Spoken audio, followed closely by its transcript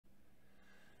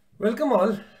Welcome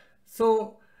all.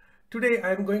 So today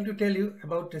I'm going to tell you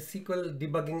about a SQL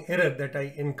debugging error that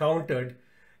I encountered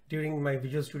during my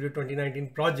Visual Studio 2019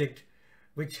 project,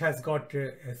 which has got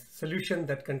a solution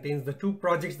that contains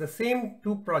the same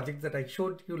two projects that I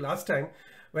showed you last time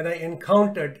when I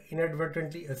encountered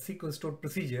inadvertently a SQL stored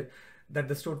procedure that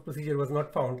the stored procedure was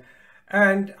not found.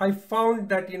 And I found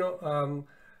that,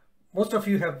 most of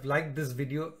you have liked this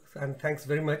video, and thanks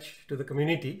very much to the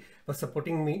community for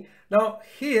supporting me. Now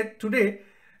here today,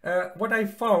 what I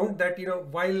found that,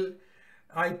 while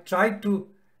I tried to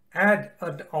add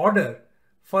an order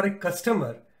for a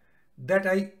customer that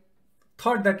I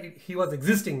thought that he was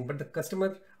existing, but the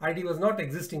customer ID was not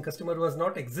existing, customer was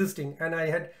not existing, and I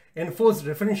had enforced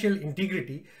referential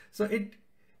integrity. So it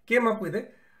came up with a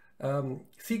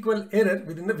SQL error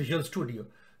within the Visual Studio.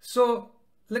 So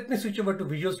let me switch over to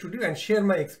Visual Studio and share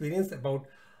my experience about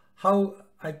how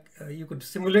you could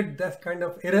simulate that kind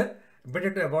of error,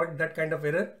 better to avoid that kind of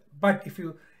error. But if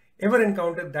you ever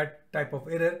encounter that type of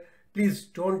error, please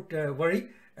don't worry.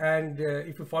 And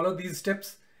if you follow these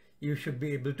steps, you should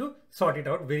be able to sort it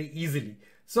out very easily.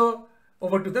 So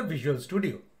over to the Visual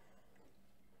Studio.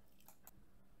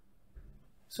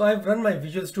 So I've run my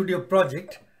Visual Studio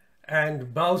project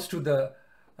and browsed to the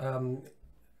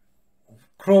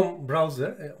Chrome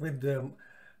browser with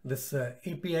this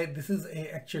API. This is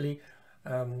actually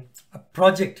a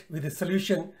project with a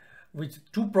solution with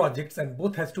two projects, and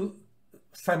both has to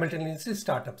simultaneously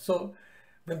start up. So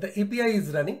when the API is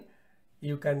running,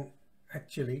 you can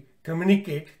actually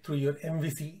communicate through your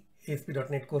MVC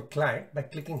ASP.NET Core client by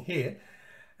clicking here.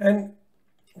 And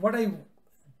what I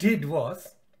did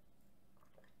was,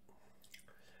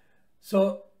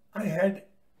 so I had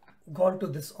gone to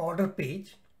this order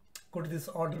page,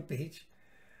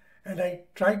 and I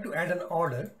tried to add an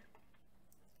order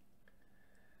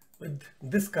with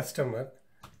this customer,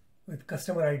 with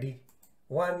customer ID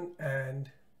 1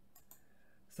 and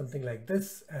something like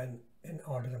this, and an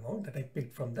order amount that I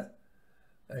picked from the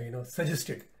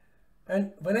suggested.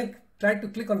 And when I tried to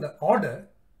click on the order,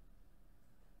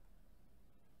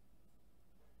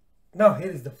 now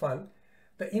here is the fun.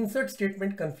 The insert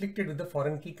statement conflicted with the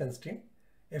foreign key constraint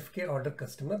FK order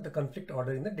customer, the conflict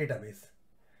order in the database.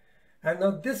 And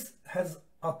now this has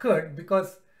occurred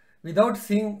because without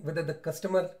seeing whether the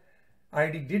customer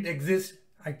ID did exist,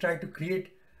 I tried to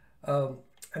create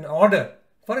an order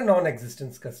for a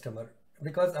non-existence customer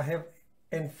because I have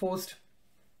enforced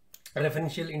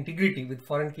referential integrity with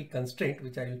foreign key constraint,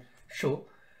 which I will show.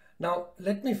 Now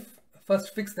let me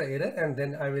first fix the error and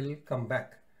then I will come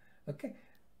back. Okay,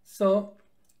 so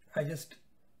I just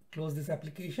close this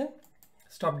application,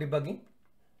 stop debugging.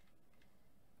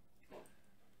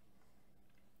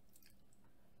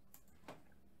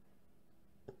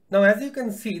 Now, as you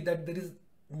can see that there is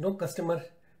no customer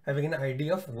having an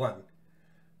ID of 1.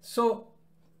 So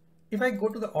if I go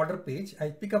to the order page, I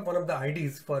pick up one of the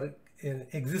IDs for an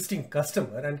existing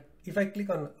customer, and if I click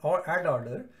on add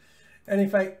order, and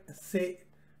if I say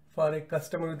for a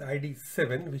customer with ID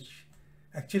 7, which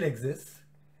actually exists,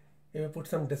 if I put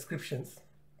some descriptions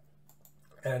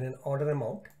and an order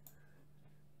amount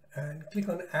and click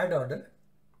on add order,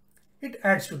 it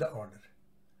adds to the order.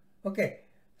 Okay,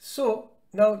 so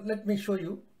now let me show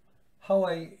you how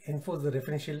I enforce the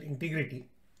referential integrity.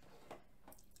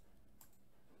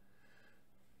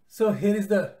 So here is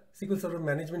the SQL Server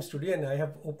Management Studio, and I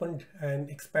have opened and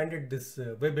expanded this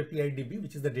Web API DB,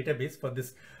 which is the database for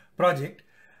this project.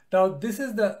 Now this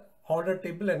is the order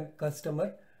table and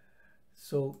customer.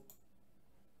 So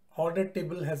order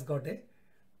table has got a,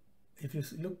 if you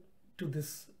look to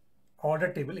this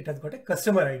order table, it has got a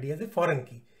customer ID as a foreign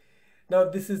key. Now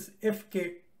this is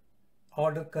FK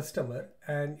order customer,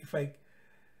 and if I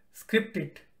script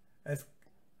it as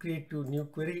create to new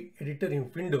query editor in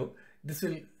window, this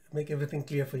will make everything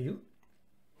clear for you.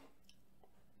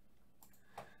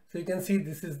 So you can see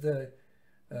this is the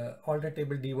order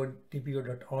table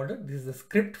dbo.order. This is the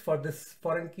script for this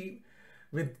foreign key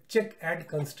with check add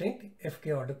constraint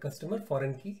FK order customer,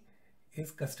 foreign key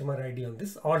is customer ID on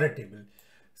this order table.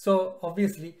 So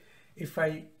obviously if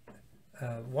I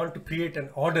want to create an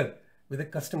order with a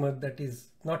customer that is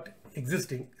not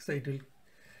existing, so it will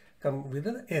come with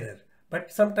an error.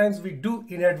 But sometimes we do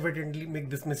inadvertently make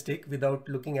this mistake without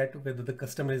looking at whether the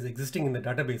customer is existing in the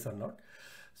database or not.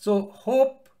 So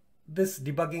hope this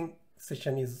debugging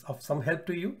session is of some help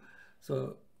to you.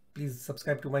 So please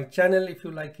subscribe to my channel if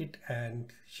you like it,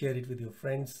 and share it with your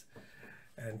friends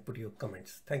and put your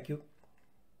comments. Thank you.